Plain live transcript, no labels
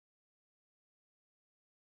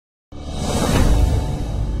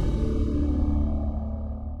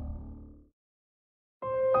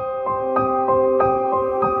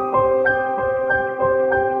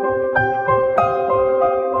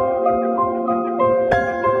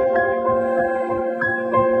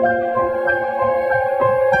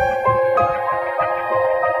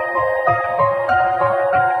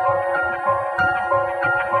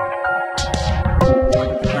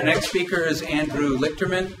speaker is Andrew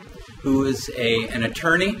Lichterman, who is an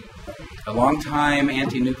attorney, a longtime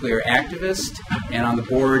anti-nuclear activist, and on the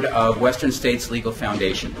board of Western States Legal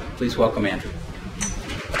Foundation. Please welcome Andrew.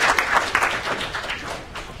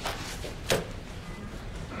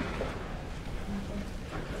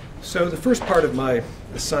 So the first part of my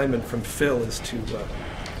assignment from Phil is to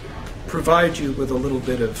provide you with a little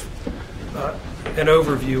bit of an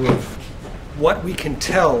overview of what we can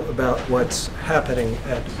tell about what's happening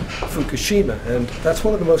at Fukushima. And that's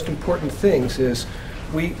one of the most important things is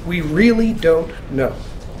we really don't know.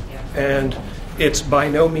 And it's by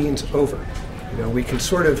no means over. You know, we can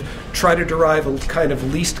sort of try to derive a kind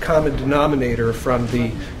of least common denominator from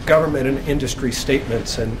the government and industry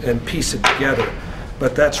statements and piece it together.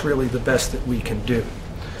 But that's really the best that we can do.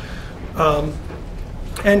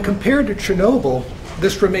 And compared to Chernobyl,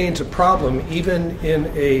 this remains a problem even in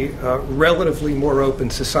a relatively more open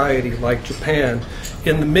society like Japan,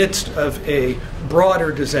 in the midst of a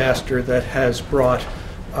broader disaster that has brought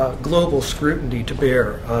global scrutiny to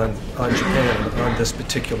bear on Japan on this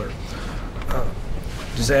particular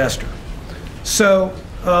disaster. So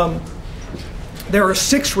there are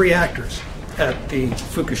 6 reactors at the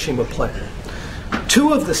Fukushima plant.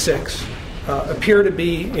 2 of the 6 appear to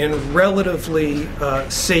be in relatively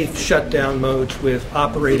safe shutdown modes with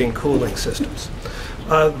operating cooling systems.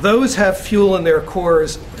 Those have fuel in their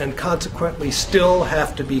cores and consequently still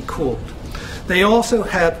have to be cooled. They also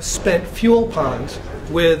have spent fuel ponds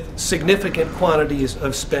with significant quantities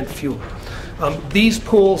of spent fuel. These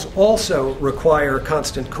pools also require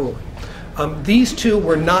constant cooling. These 2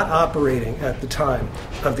 were not operating at the time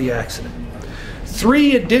of the accident.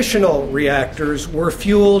 3 additional reactors were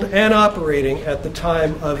fueled and operating at the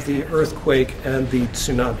time of the earthquake and the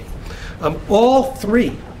tsunami. All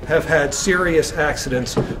 3 have had serious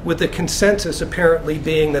accidents, with the consensus apparently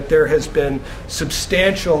being that there has been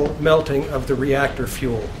substantial melting of the reactor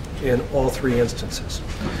fuel in all 3 instances.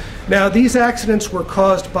 Now, these accidents were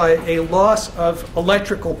caused by a loss of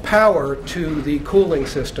electrical power to the cooling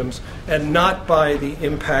systems and not by the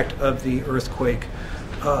impact of the earthquake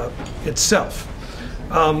itself.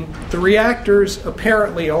 The reactors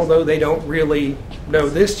apparently, although they don't really know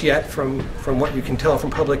this yet from what you can tell from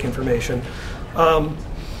public information,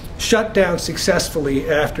 shut down successfully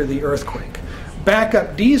after the earthquake.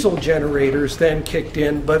 Backup diesel generators then kicked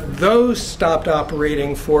in, but those stopped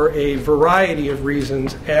operating for a variety of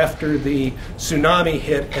reasons after the tsunami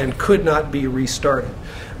hit and could not be restarted.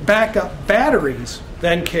 Backup batteries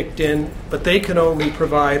then kicked in, but they can only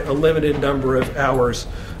provide a limited number of hours,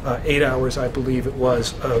 8 hours I believe it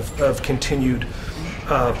was, of continued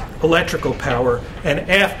electrical power. And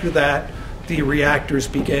after that, the reactors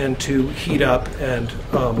began to heat up and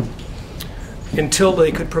until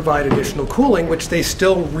they could provide additional cooling, which they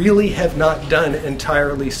still really have not done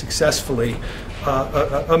entirely successfully,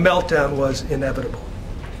 a meltdown was inevitable.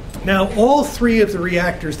 Now, all 3 of the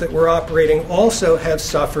reactors that were operating also have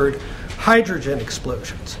suffered hydrogen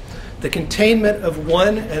explosions. The containment of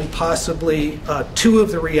 1 and possibly 2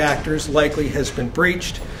 of the reactors likely has been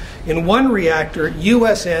breached. In 1 reactor,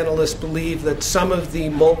 U.S. analysts believe that some of the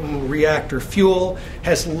molten reactor fuel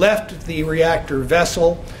has left the reactor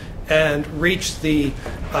vessel and reached the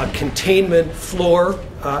containment floor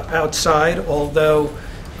outside, although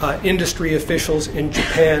industry officials in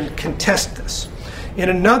Japan contest this. In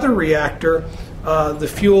another reactor, the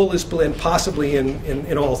fuel is, and possibly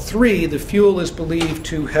in all 3, the fuel is believed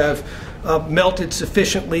to have melted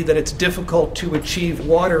sufficiently that it's difficult to achieve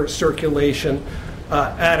water circulation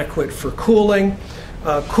adequate for cooling.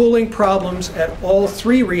 Cooling problems at all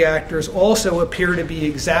 3 reactors also appear to be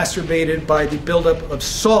exacerbated by the buildup of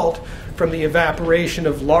salt from the evaporation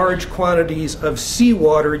of large quantities of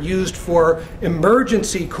seawater used for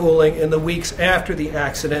emergency cooling in the weeks after the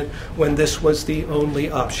accident, when this was the only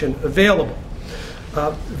option available.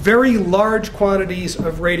 Very large quantities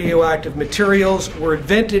of radioactive materials were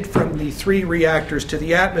vented from the 3 reactors to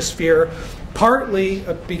the atmosphere, partly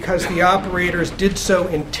because the operators did so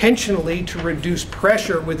intentionally to reduce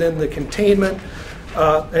pressure within the containment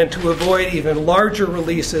and to avoid even larger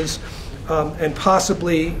releases, and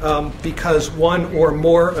possibly because 1 or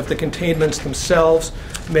more of the containments themselves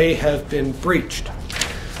may have been breached.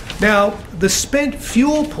 Now, the spent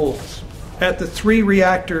fuel pools at the 3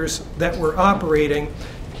 reactors that were operating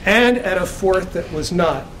and at a 4th that was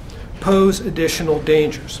not pose additional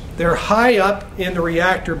dangers. They're high up in the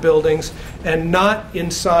reactor buildings and not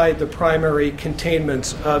inside the primary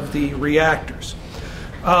containments of the reactors.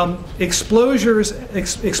 Explosions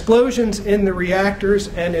in the reactors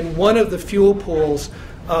and in 1 of the fuel pools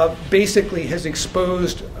basically has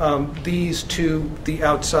exposed these to the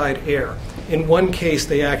outside air. in one case,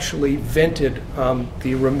 they actually vented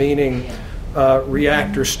the remaining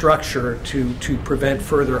reactor structure to prevent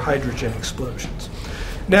further hydrogen explosions.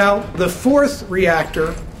 Now, the fourth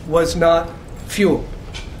reactor was not fueled.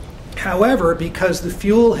 However, because the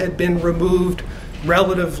fuel had been removed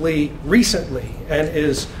relatively recently and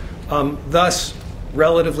is thus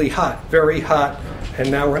relatively hot, very hot, and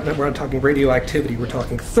now we're not talking radioactivity, we're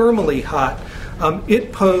talking thermally hot,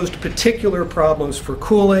 it posed particular problems for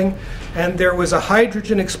cooling, and there was a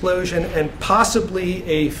hydrogen explosion and possibly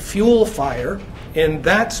a fuel fire in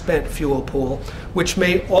that spent fuel pool, which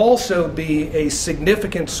may also be a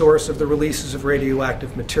significant source of the releases of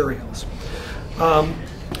radioactive materials.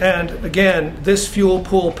 And again, this fuel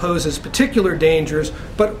pool poses particular dangers,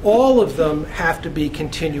 but all of them have to be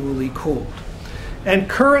continually cooled. And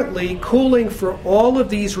currently, cooling for all of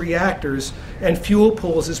these reactors and fuel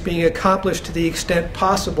pools is being accomplished to the extent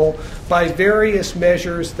possible by various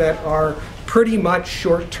measures that are pretty much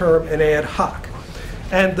short-term and ad hoc.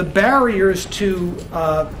 And the barriers to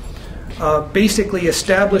basically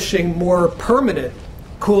establishing more permanent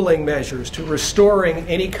cooling measures, to restoring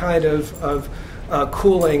any kind of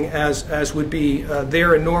cooling as would be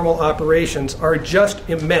there in normal operations, are just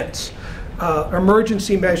immense.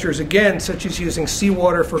 Emergency measures, again, such as using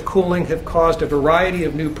seawater for cooling, have caused a variety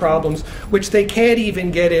of new problems, which they can't even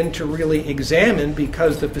get in to really examine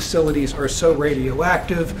because the facilities are so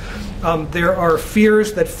radioactive. There are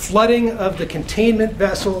fears that flooding of the containment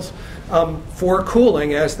vessels for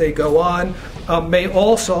cooling as they go on may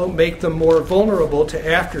also make them more vulnerable to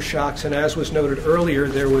aftershocks, and as was noted earlier,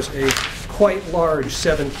 there was a quite large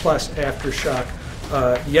 7+ aftershock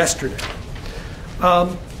yesterday.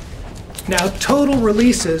 Now, total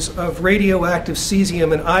releases of radioactive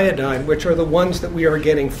cesium and iodine, which are the ones that we are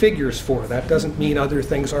getting figures for, that doesn't mean other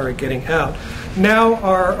things aren't getting out, now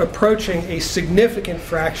are approaching a significant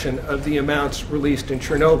fraction of the amounts released in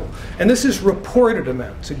Chernobyl. And this is reported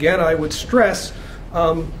amounts. Again, I would stress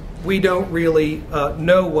we don't really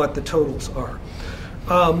know what the totals are.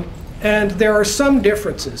 And there are some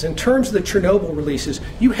differences. In terms of the Chernobyl releases,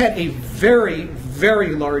 you had a very,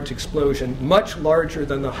 very large explosion, much larger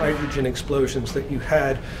than the hydrogen explosions that you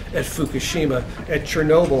had at Fukushima. At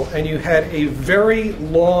Chernobyl, and you had a very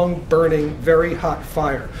long burning, very hot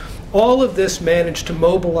fire. All of this managed to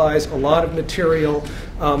mobilize a lot of material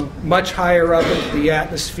much higher up into the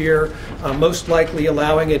atmosphere, most likely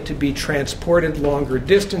allowing it to be transported longer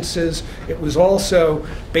distances. It was also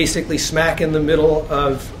basically smack in the middle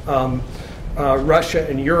of Russia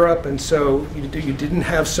and Europe, and so you didn't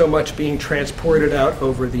have so much being transported out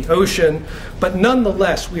over the ocean. But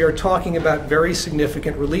nonetheless, we are talking about very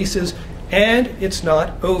significant releases, and it's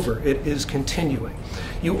not over. It is continuing.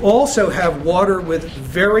 You also have water with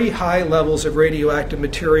very high levels of radioactive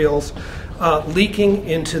materials leaking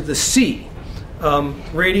into the sea.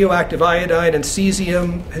 Radioactive iodine and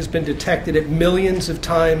cesium has been detected at millions of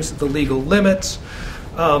times the legal limits.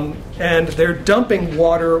 And they're dumping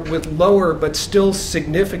water with lower but still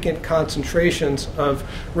significant concentrations of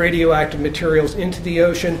radioactive materials into the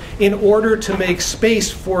ocean in order to make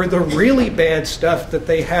space for the really bad stuff that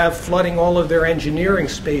they have flooding all of their engineering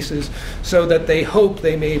spaces, so that they hope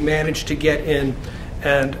they may manage to get in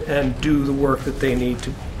and do the work that they need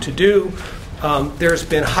to do. There's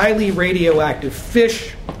been highly radioactive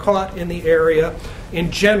fish caught in the area.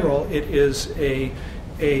 In general, it is a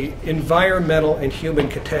environmental and human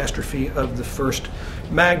catastrophe of the first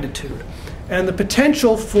magnitude. And the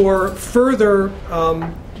potential for further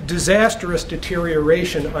disastrous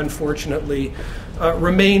deterioration, unfortunately,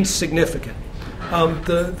 remains significant.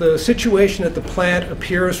 The situation at the plant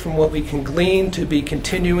appears, from what we can glean, to be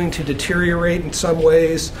continuing to deteriorate in some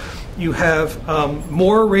ways. You have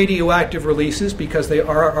more radioactive releases because they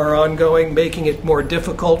are ongoing, making it more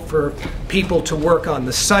difficult for people to work on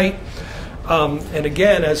the site. And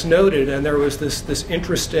again, as noted, and there was this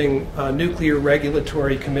interesting Nuclear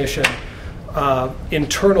Regulatory Commission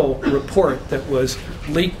internal report that was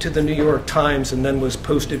leaked to the New York Times and then was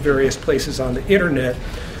posted various places on the internet,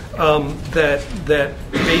 that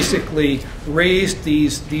basically raised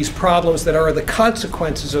these problems that are the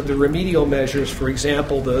consequences of the remedial measures. For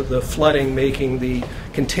example, the flooding making the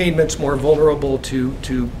containments more vulnerable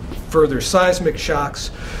to further seismic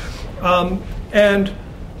shocks. And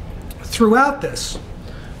throughout this,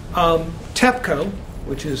 TEPCO,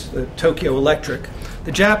 which is the Tokyo Electric,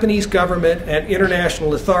 the Japanese government and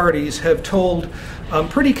international authorities have told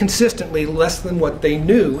pretty consistently less than what they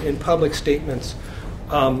knew in public statements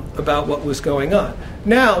about what was going on.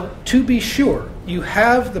 Now, to be sure, you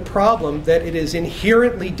have the problem that it is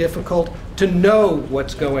inherently difficult to know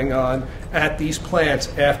what's going on at these plants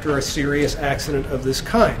after a serious accident of this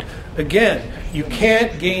kind. Again, you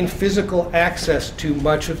can't gain physical access to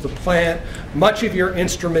much of the plant. Much of your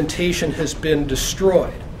instrumentation has been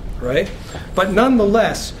destroyed, right? But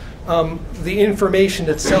nonetheless, the information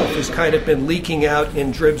itself has kind of been leaking out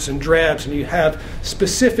in dribs and drabs, and you have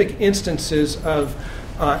specific instances of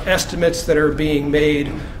estimates that are being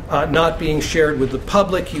made not being shared with the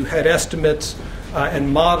public. You had estimates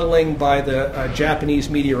and modeling by the Japanese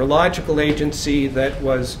Meteorological Agency that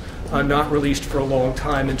was not released for a long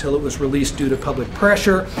time until it was released due to public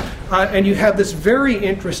pressure. And you have this very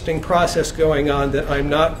interesting process going on that I'm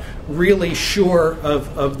not really sure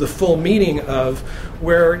of the full meaning of,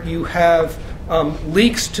 where you have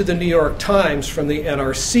leaks to the New York Times from the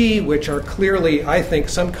NRC, which are clearly, I think,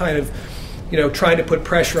 some kind of, trying to put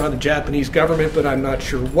pressure on the Japanese government, but I'm not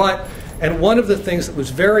sure what. And one of the things that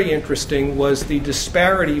was very interesting was the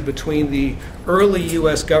disparity between the early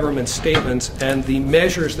U.S. government statements and the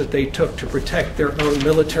measures that they took to protect their own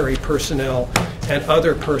military personnel and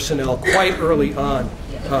other personnel quite early on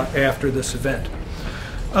after this event.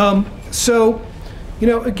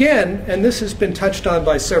 Again, and this has been touched on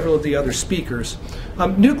by several of the other speakers,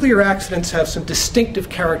 nuclear accidents have some distinctive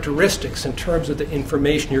characteristics in terms of the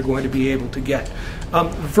information you're going to be able to get.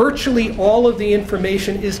 Virtually all of the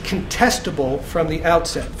information is contestable from the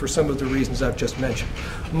outset for some of the reasons I've just mentioned.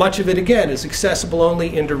 Much of it, again, is accessible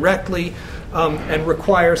only indirectly and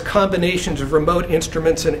requires combinations of remote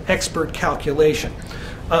instruments and expert calculation.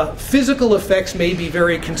 Physical effects may be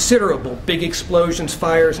very considerable, big explosions,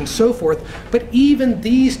 fires, and so forth, but even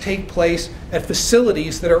these take place at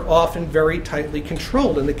facilities that are often very tightly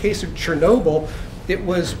controlled. In the case of Chernobyl, it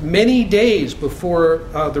was many days before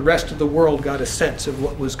the rest of the world got a sense of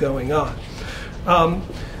what was going on.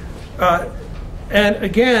 And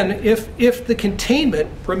again, if the containment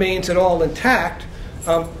remains at all intact,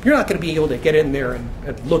 you're not going to be able to get in there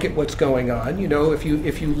and look at what's going on. If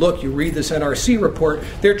you look, you read this NRC report,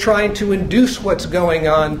 they're trying to induce what's going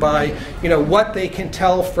on by, what they can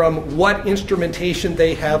tell from what instrumentation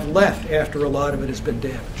they have left after a lot of it has been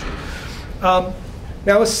damaged.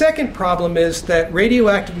 Now, a second problem is that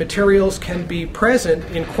radioactive materials can be present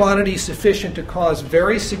in quantities sufficient to cause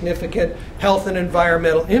very significant health and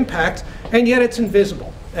environmental impacts, and yet it's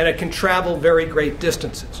invisible, and it can travel very great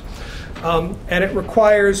distances. And it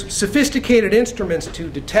requires sophisticated instruments to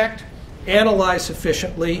detect, analyze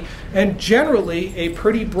sufficiently, and generally a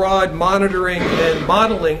pretty broad monitoring and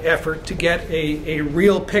modeling effort to get a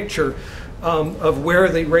real picture of where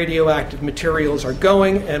the radioactive materials are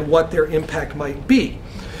going and what their impact might be.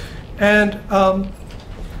 And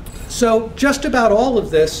so just about all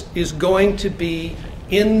of this is going to be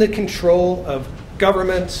in the control of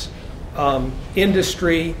governments,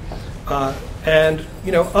 industry, and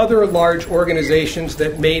other large organizations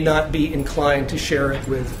that may not be inclined to share it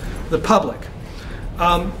with the public.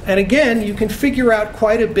 And again, you can figure out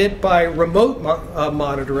quite a bit by remote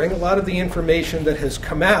monitoring. A lot of the information that has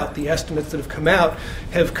come out, the estimates that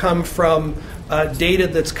have come from data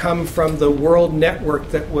that's come from the World Network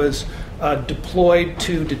that was deployed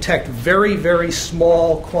to detect very, very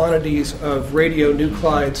small quantities of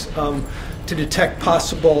radionuclides to detect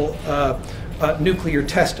possible nuclear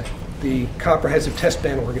testing, the Comprehensive Test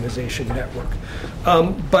Ban Organization network.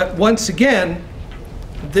 But once again,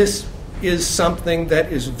 this is something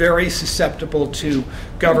that is very susceptible to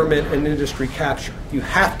government and industry capture. You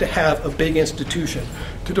have to have a big institution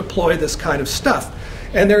to deploy this kind of stuff.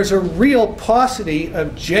 And there's a real paucity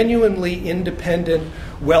of genuinely independent,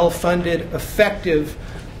 well-funded, effective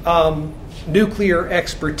nuclear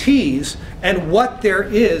expertise. And what there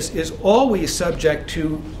is always subject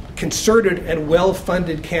to concerted and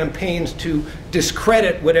well-funded campaigns to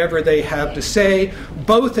discredit whatever they have to say,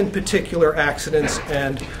 both in particular accidents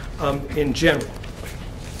and in general.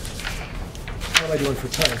 How am I doing for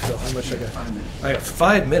time, Phil? How much I got? 5 minutes. I have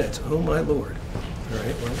 5 minutes. Oh, my Lord. All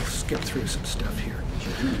right, well, let's skip through some stuff here.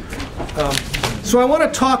 So I want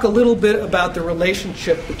to talk a little bit about the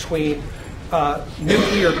relationship between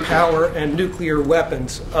nuclear power and nuclear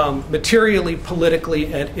weapons, materially,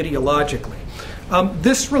 politically, and ideologically.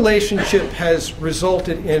 This relationship has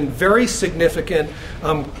resulted in very significant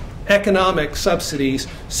economic subsidies,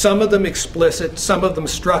 some of them explicit, some of them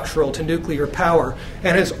structural, to nuclear power,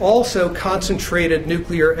 and has also concentrated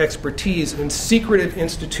nuclear expertise in secretive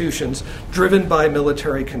institutions driven by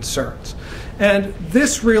military concerns. And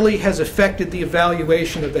this really has affected the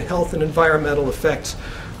evaluation of the health and environmental effects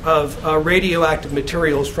of radioactive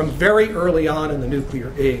materials from very early on in the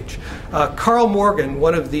nuclear age. Carl Morgan,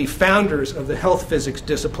 one of the founders of the health physics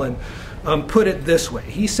discipline, put it this way.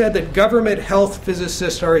 He said that government health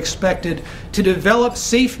physicists are expected to develop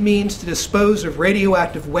safe means to dispose of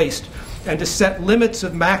radioactive waste and to set limits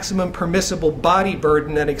of maximum permissible body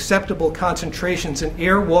burden and acceptable concentrations in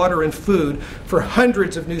air, water, and food for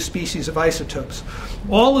hundreds of new species of isotopes.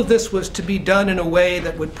 All of this was to be done in a way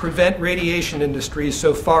that would prevent radiation industries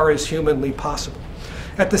so far as humanly possible.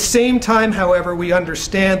 At the same time, however, we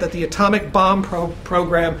understand that the atomic bomb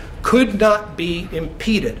program could not be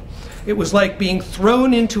impeded. It was like being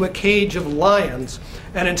thrown into a cage of lions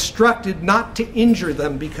and instructed not to injure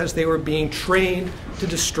them because they were being trained to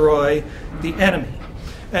destroy the enemy.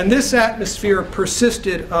 And this atmosphere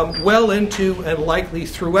persisted well into and likely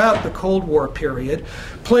throughout the Cold War period,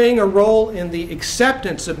 playing a role in the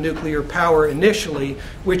acceptance of nuclear power initially,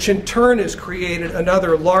 which in turn has created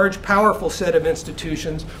another large, powerful set of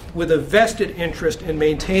institutions with a vested interest in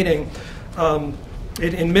maintaining,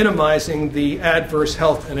 in minimizing the adverse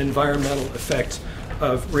health and environmental effects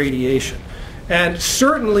of radiation. And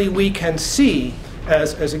certainly we can see,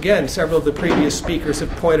 as again several of the previous speakers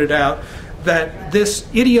have pointed out, that this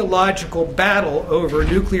ideological battle over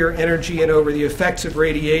nuclear energy and over the effects of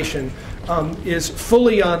radiation is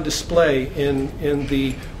fully on display in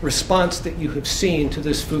the response that you have seen to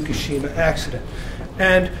this Fukushima accident.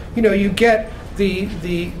 And you get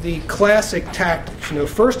the classic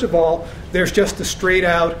tactics. First of all, there's just the straight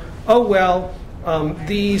out, oh well,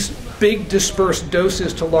 these big dispersed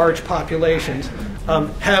doses to large populations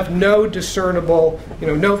have no discernible,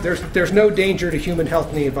 there's no danger to human health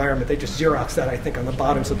and the environment. They just Xerox that, I think, on the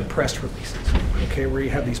bottoms of the press releases, okay, where you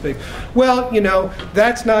have these big, well,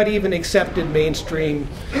 that's not even accepted mainstream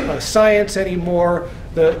science anymore.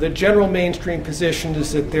 The general mainstream position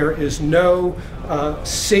is that there is no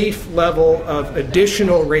safe level of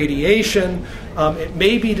additional radiation. It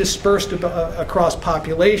may be dispersed across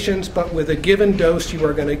populations, but with a given dose, you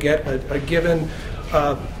are going to get a given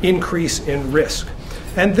increase in risk.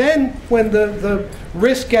 And then when the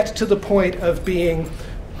risk gets to the point of being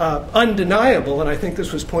undeniable, and I think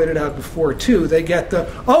this was pointed out before too, they get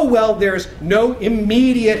the, oh well, there's no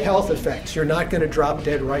immediate health effects. You're not going to drop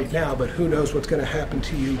dead right now, but who knows what's going to happen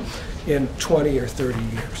to you in 20 or 30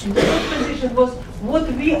 years. The position was,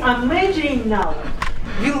 what we are measuring now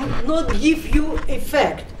will not give you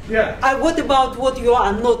effect. Yeah. What about what you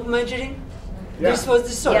are not measuring? Yeah. This was the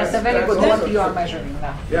source. Yes, a very good. What you are measuring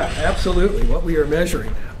now. Yeah, absolutely, what we are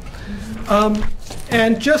measuring now.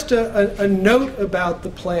 And just a note about the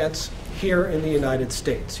plants here in the United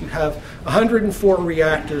States. You have 104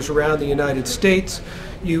 reactors around the United States.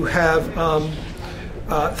 You have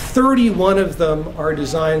 31 of them are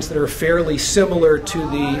designs that are fairly similar to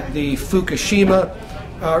the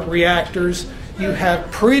Fukushima reactors. You have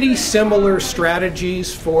pretty similar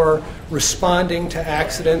strategies for responding to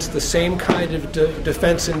accidents, the same kind of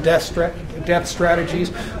defense and death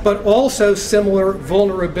strategies, but also similar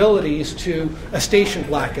vulnerabilities to a station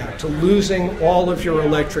blackout, to losing all of your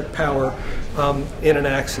electric power in an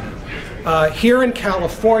accident. Here in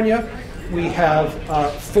California, we have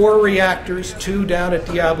 4 reactors, 2 down at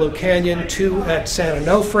Diablo Canyon, 2 at San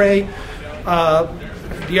Onofre.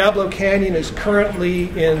 Diablo Canyon is currently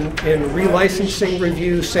in relicensing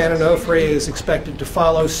review. San Onofre is expected to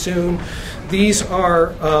follow soon. These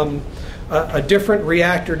are a different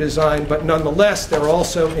reactor design, but nonetheless, they're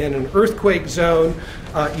also in an earthquake zone.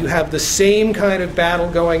 You have the same kind of battle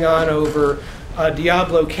going on over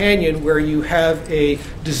Diablo Canyon, where you have a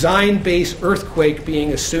design-based earthquake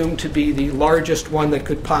being assumed to be the largest one that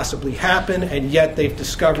could possibly happen, and yet they've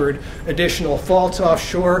discovered additional faults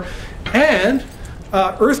offshore. And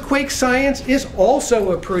earthquake science is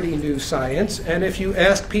also a pretty new science, and if you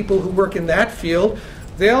ask people who work in that field,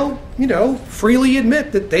 they'll, freely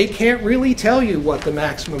admit that they can't really tell you what the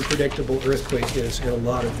maximum predictable earthquake is in a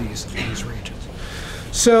lot of these regions.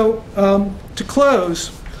 So, to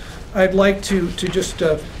close, I'd like to just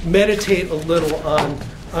meditate a little on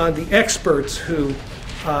the experts who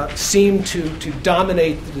seem to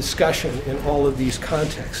dominate the discussion in all of these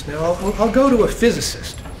contexts. Now, I'll go to a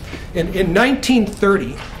physicist. In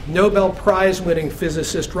 1930, Nobel Prize-winning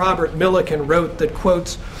physicist Robert Millikan wrote that,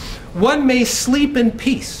 quotes, "One may sleep in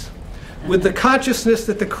peace with the consciousness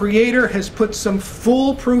that the Creator has put some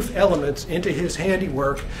foolproof elements into his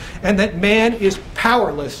handiwork and that man is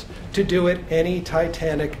powerless to do it any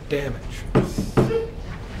titanic damage."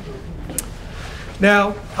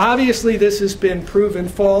 Now, obviously this has been proven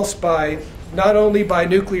false not only by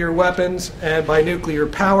nuclear weapons and by nuclear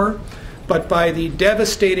power, but by the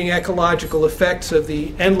devastating ecological effects of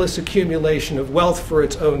the endless accumulation of wealth for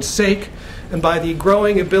its own sake, and by the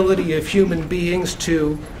growing ability of human beings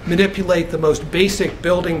to manipulate the most basic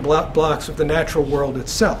building blocks of the natural world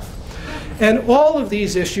itself. And all of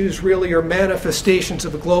these issues really are manifestations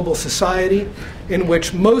of a global society in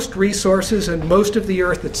which most resources and most of the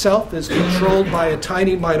earth itself is controlled by a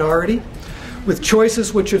tiny minority, with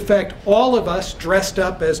choices which affect all of us dressed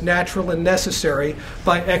up as natural and necessary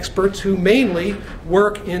by experts who mainly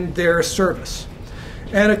work in their service.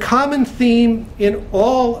 And a common theme in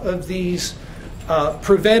all of these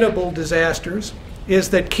preventable disasters is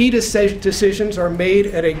that key decisions are made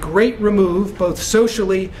at a great remove, both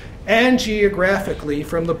socially and geographically,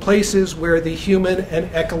 from the places where the human and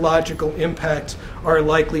ecological impacts are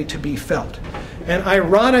likely to be felt. And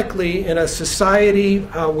ironically, in a society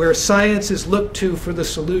where science is looked to for the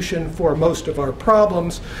solution for most of our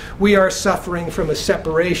problems, we are suffering from a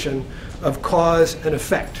separation of cause and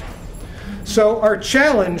effect. So our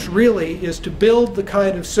challenge really is to build the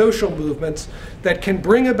kind of social movements that can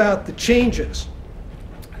bring about the changes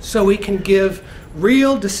so we can give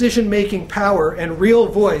real decision-making power and real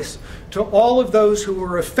voice to all of those who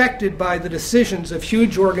are affected by the decisions of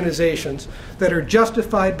huge organizations that are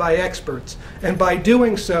justified by experts, and by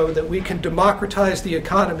doing so that we can democratize the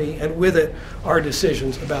economy and with it our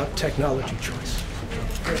decisions about technology choice.